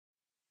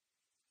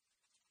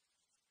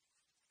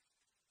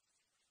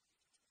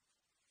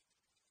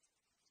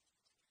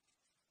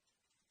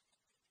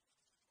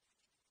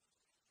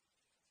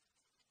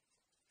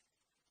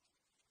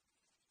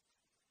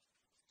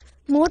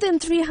More than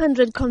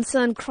 300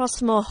 concerned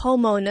Crossmoor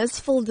homeowners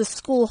filled the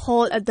school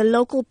hall at the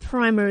local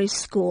primary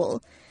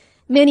school.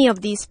 Many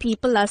of these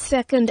people are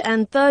second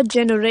and third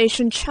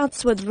generation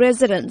Chatsworth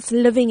residents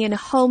living in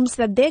homes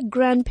that their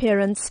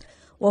grandparents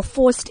were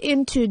forced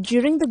into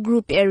during the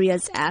Group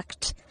Areas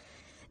Act.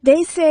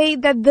 They say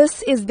that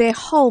this is their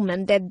home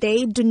and that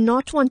they do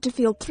not want to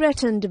feel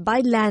threatened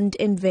by land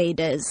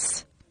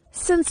invaders.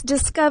 Since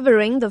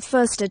discovering the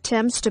first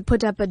attempts to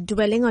put up a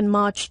dwelling on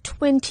March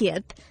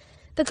 20th,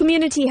 the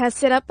community has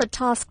set up a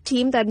task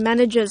team that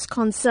manages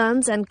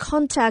concerns and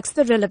contacts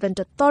the relevant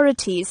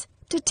authorities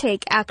to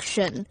take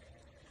action.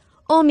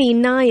 Omi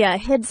Naya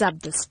heads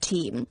up this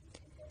team.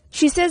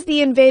 She says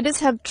the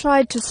invaders have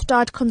tried to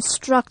start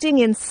constructing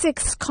in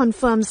 6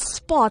 confirmed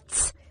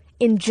spots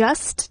in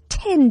just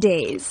 10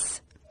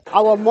 days.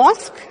 Our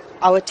mosque,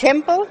 our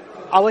temple,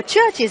 our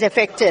church is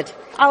affected.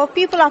 Our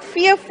people are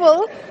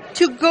fearful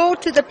to go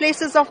to the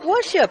places of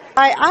worship.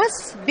 By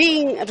us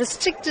being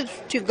restricted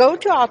to go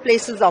to our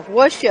places of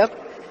worship,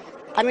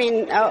 what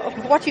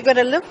are you going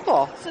to live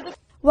for?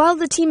 While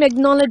the team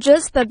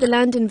acknowledges that the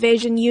Land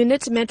Invasion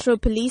Unit, Metro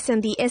Police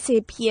and the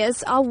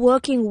SABC are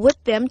working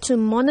with them to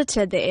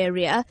monitor the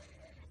area,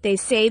 they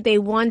say they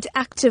want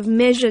active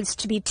measures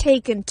to be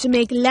taken to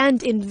make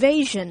land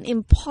invasion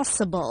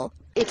impossible.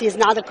 It is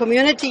now the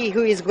community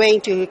who is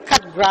going to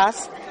cut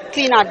grass,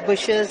 clean out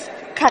bushes,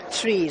 cut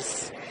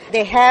trees.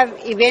 They have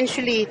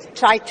eventually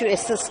tried to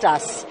assist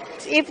us.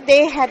 If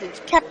they had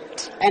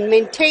kept and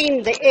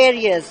maintained the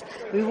areas,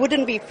 we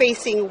wouldn't be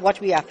facing what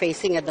we are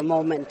facing at the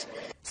moment.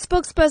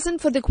 Spokesperson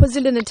for the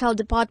KwaZulu-Natal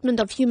Department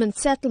of Human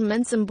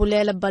Settlements,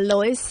 Mbulela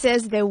Baloy,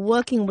 says they're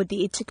working with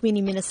the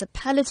eThekwini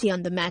municipality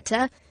on the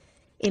matter.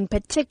 In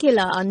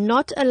particular, are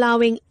not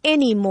allowing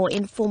any more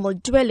informal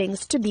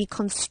dwellings to be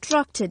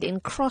constructed in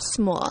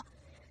Crossmoor.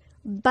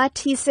 But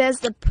he says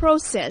the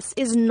process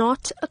is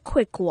not a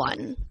quick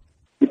one.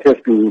 It has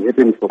been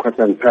happening for quite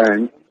some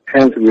time.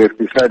 Hence, we have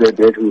decided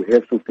that we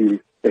have to be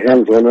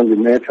hands-on on the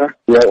matter.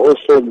 We are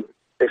also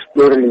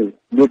exploring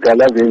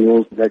legal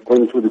avenues like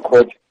going to the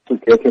court to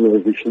get an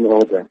eviction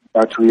order.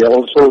 But we are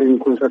also in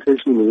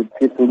consultation with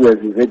people who have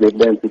invaded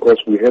land because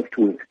we have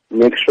to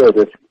make sure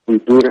that we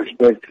do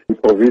respect the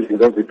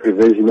provisions of the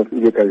Prevention of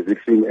Illegal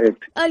Eviction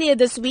Act. Earlier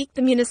this week,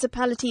 the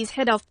municipality's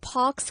head of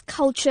Parks,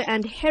 Culture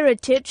and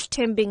Heritage,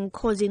 Tembing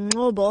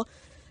Khozi-Ngobo,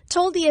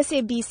 told the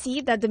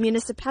SABC that the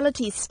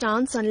municipality's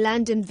stance on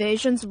land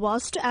invasions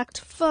was to act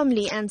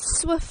firmly and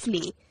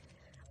swiftly.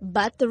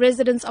 But the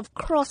residents of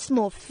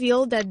Crossmoor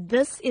feel that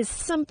this is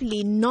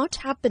simply not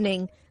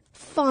happening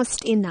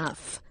fast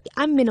enough.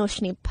 I'm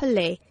Minoshni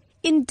Pillay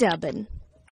in Durban.